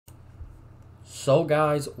So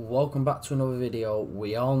guys, welcome back to another video.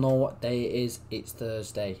 We all know what day it is. It's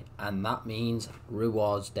Thursday, and that means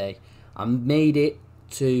rewards day. I made it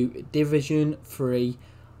to Division 3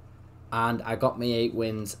 and I got me 8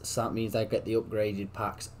 wins, so that means I get the upgraded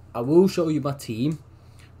packs. I will show you my team.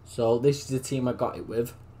 So this is the team I got it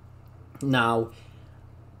with. Now,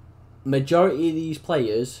 majority of these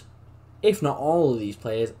players, if not all of these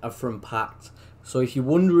players, are from packs. So if you're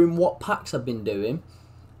wondering what packs I've been doing,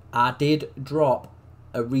 I did drop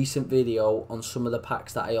a recent video on some of the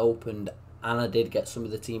packs that I opened, and I did get some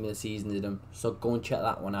of the team of the season in them, so go and check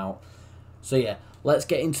that one out. So yeah, let's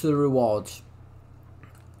get into the rewards.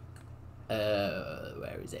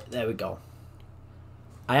 Where is it? There we go.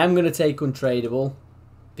 I am going to take untradeable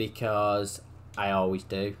because I always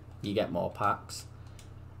do. You get more packs.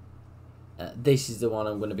 This is the one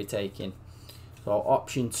I'm going to be taking. So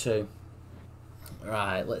option 2.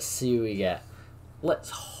 Right, let's see who we get.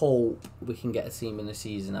 Let's hope we can get a team in the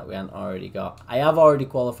season that we haven't already got. I have already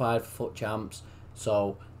qualified for Foot Champs,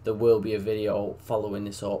 so there will be a video following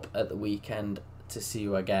this up at the weekend to see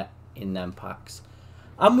who I get in them packs.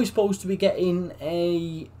 And we're supposed to be getting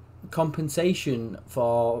a compensation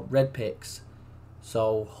for red picks,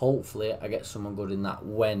 so hopefully I get someone good in that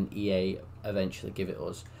when EA eventually give it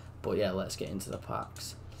us. But yeah, let's get into the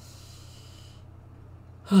packs.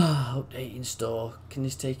 Updating store. Can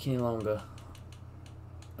this take any longer?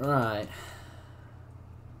 Right,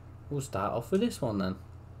 we'll start off with this one then.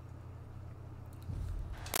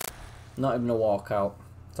 Not even a walkout,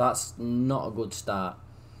 so that's not a good start.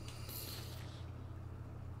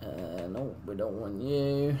 No, we don't want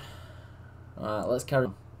you. Alright, let's carry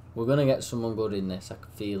on. We're going to get someone good in this, I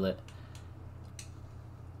can feel it.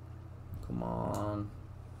 Come on.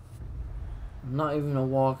 Not even a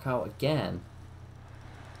walkout again.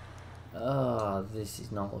 Oh, this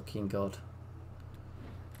is not looking good.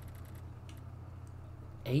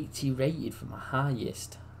 80 rated for my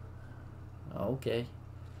highest. Okay.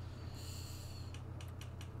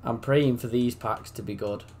 I'm praying for these packs to be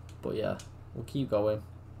good, but yeah, we'll keep going.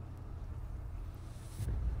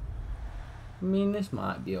 I mean, this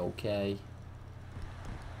might be okay.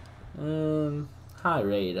 High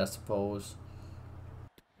rated, I suppose.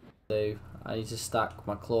 So I need to stack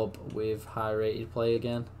my club with high rated play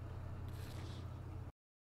again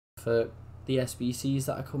for the SBCs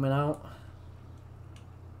that are coming out.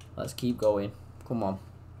 Let's keep going. Come on.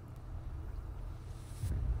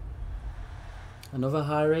 Another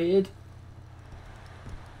high rated.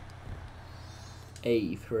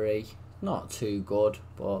 83. Not too good,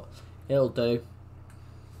 but it'll do.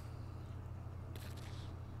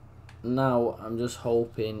 Now I'm just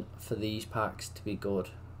hoping for these packs to be good.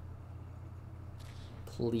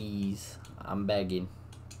 Please, I'm begging.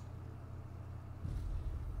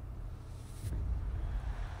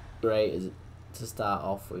 Great as to start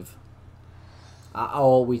off with. I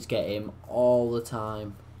always get him all the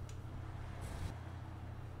time.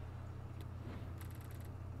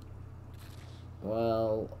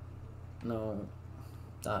 Well, no,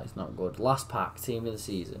 that is not good. Last pack, team of the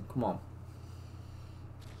season. Come on.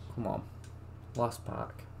 Come on. Last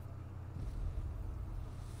pack.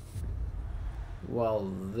 Well,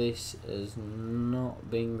 this has not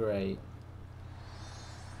been great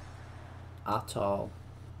at all.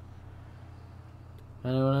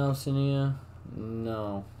 Anyone else in here?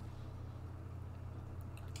 No.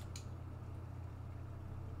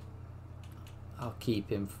 I'll keep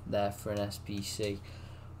him there for an SPC.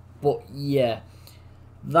 But yeah,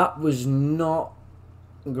 that was not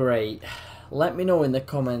great. Let me know in the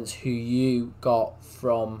comments who you got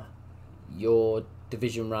from your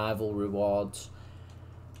Division Rival rewards.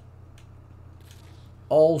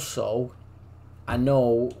 Also, I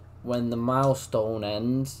know when the milestone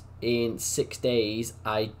ends in 6 days,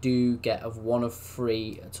 I do get of 1 of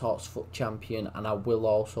 3 Tots Foot Champion, and I will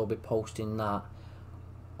also be posting that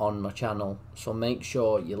on my channel. So make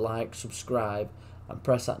sure you like, subscribe, and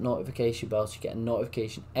press that notification bell so you get a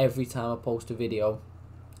notification every time I post a video.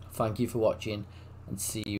 Thank you for watching, and see you.